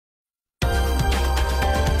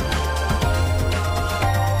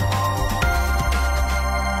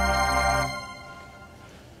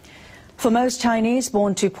For most Chinese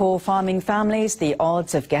born to poor farming families, the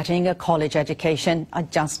odds of getting a college education are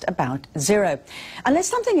just about zero. Unless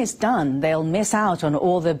something is done, they'll miss out on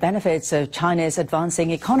all the benefits of China's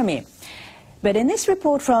advancing economy. But in this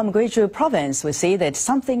report from Guizhou province, we see that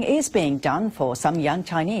something is being done for some young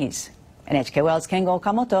Chinese. NHK World's Kengo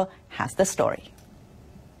Okamoto has the story.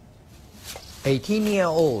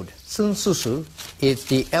 18-year-old Sun Susu is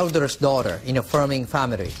the eldest daughter in a farming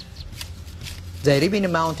family. They live in a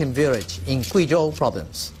mountain village in Guizhou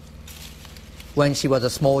province. When she was a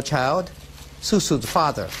small child, Susu's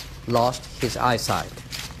father lost his eyesight.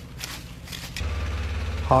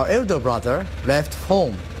 Her elder brother left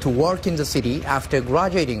home to work in the city after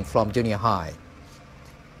graduating from junior high.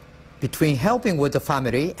 Between helping with the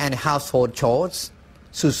family and household chores,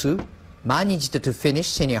 Susu managed to finish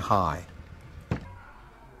senior high.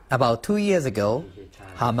 About 2 years ago,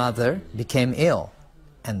 her mother became ill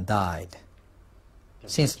and died.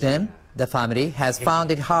 Since then, the family has found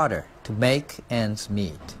it harder to make ends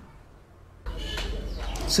meet.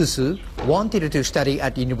 Susu wanted to study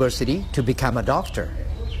at university to become a doctor.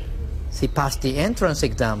 She passed the entrance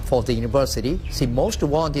exam for the university she most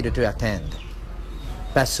wanted to attend.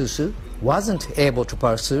 But Susu wasn't able to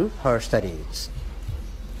pursue her studies.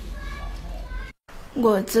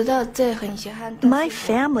 My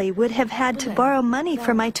family would have had to borrow money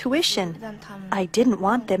for my tuition. I didn't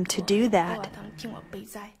want them to do that.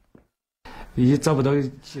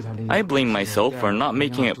 I blame myself for not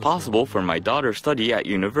making it possible for my daughter to study at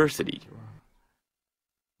university.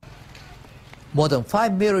 More than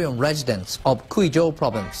 5 million residents of Guizhou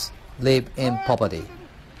province live in poverty.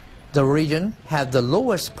 The region has the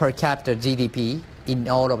lowest per capita GDP in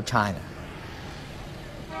all of China.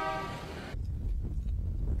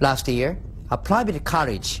 Last year, a private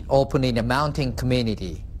college opened in a mountain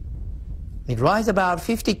community. It lies about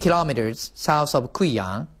 50 kilometers south of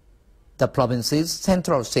Guiyang, the province's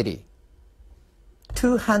central city.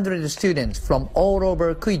 200 students from all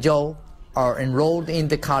over Guizhou are enrolled in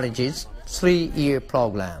the college's 3-year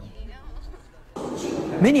program.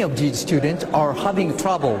 Many of these students are having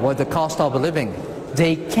trouble with the cost of living.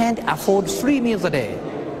 They can't afford 3 meals a day.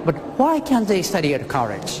 But why can't they study at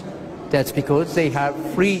college? That's because they have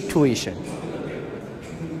free tuition.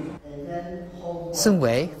 Sun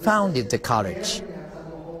Wei founded the college.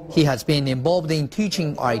 He has been involved in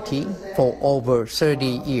teaching IT for over 30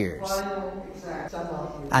 years.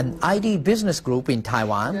 An IT business group in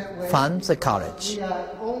Taiwan funds the college.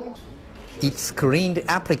 It screened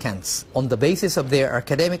applicants on the basis of their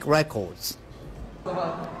academic records.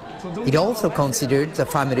 It also considered the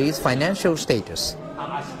family's financial status.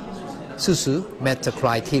 Susu met the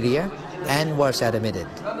criteria and was admitted.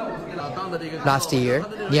 Last year,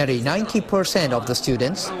 nearly 90% of the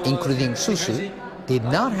students, including Susu, did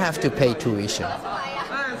not have to pay tuition.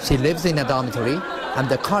 She lives in a dormitory, and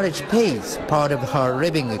the college pays part of her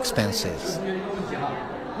living expenses.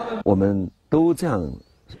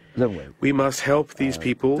 We must help these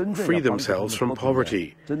people free themselves from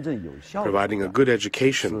poverty. Providing a good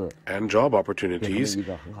education and job opportunities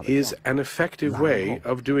is an effective way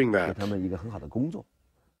of doing that.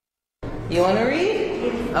 You want to read?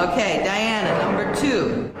 Okay, Diana, number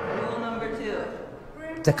 2. Rule number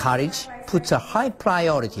 2. The college puts a high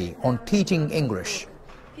priority on teaching English.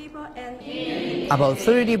 About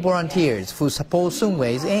 30 volunteers who support Sun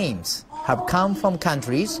Wei's aims have come from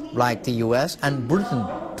countries like the US and Britain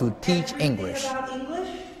to teach English.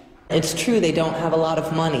 It's true they don't have a lot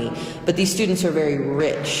of money, but these students are very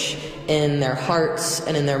rich in their hearts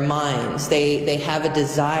and in their minds. They have a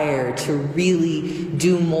desire to really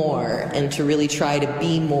do more and to really try to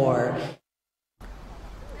be more.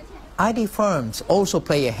 IT firms also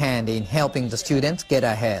play a hand in helping the students get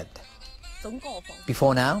ahead.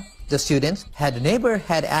 Before now, the students had never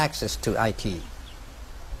had access to IT.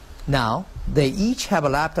 Now, they each have a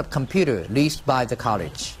laptop computer leased by the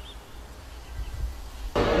college.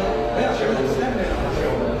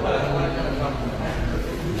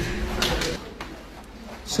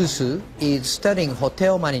 Susu is studying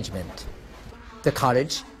hotel management. The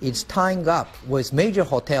college is tying up with major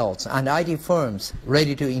hotels and IT firms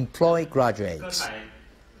ready to employ graduates.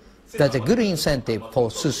 That's a good incentive for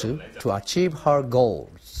Susu to achieve her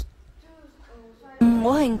goals.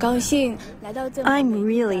 I'm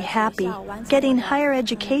really happy getting higher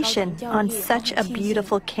education on such a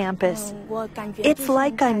beautiful campus. It's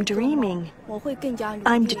like I'm dreaming.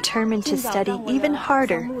 I'm determined to study even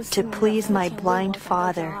harder to please my blind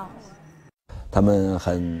father.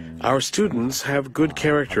 Our students have good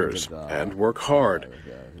characters and work hard.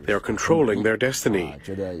 They're controlling their destiny.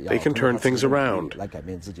 They can turn things around.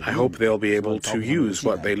 I hope they'll be able to use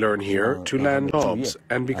what they learn here to land jobs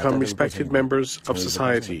and become respected members of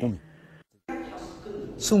society.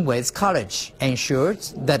 Sun Wei's college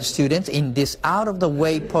ensures that students in this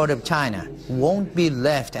out-of-the-way part of China won't be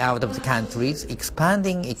left out of the country's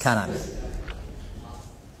expanding economy.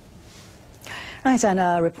 Right, and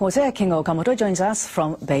our reporter Kingo Okamoto joins us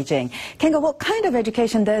from Beijing. Kingo, what kind of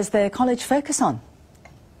education does the college focus on?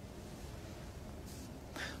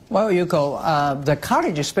 Well, Yuko, the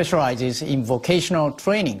college specializes in vocational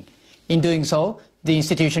training. In doing so, the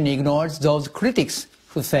institution ignores those critics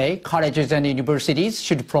who say colleges and universities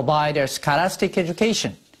should provide a scholastic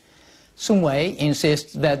education. Sun Wei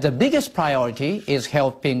insists that the biggest priority is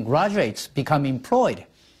helping graduates become employed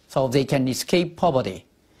so they can escape poverty.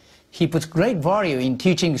 He puts great value in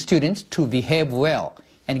teaching students to behave well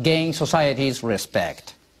and gain society's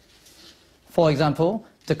respect. For example,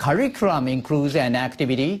 the curriculum includes an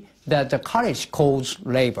activity that the college calls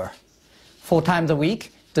labor. 4 times a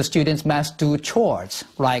week, the students must do chores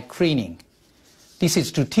like cleaning. This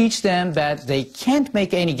is to teach them that they can't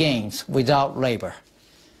make any gains without labor.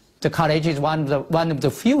 The college is one of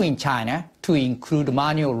the few in China to include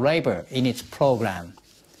manual labor in its program.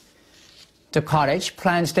 The college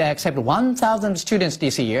plans to accept 1,000 students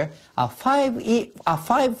this year, a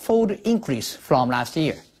five-fold increase from last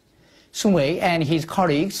year. Sun Wei and his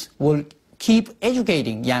colleagues will keep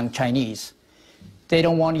educating young Chinese. They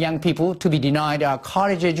don't want young people to be denied a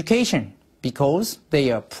college education because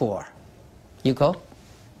they are poor. Yuko?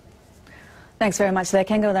 Thanks very much there,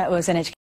 Kingo. That was NHK.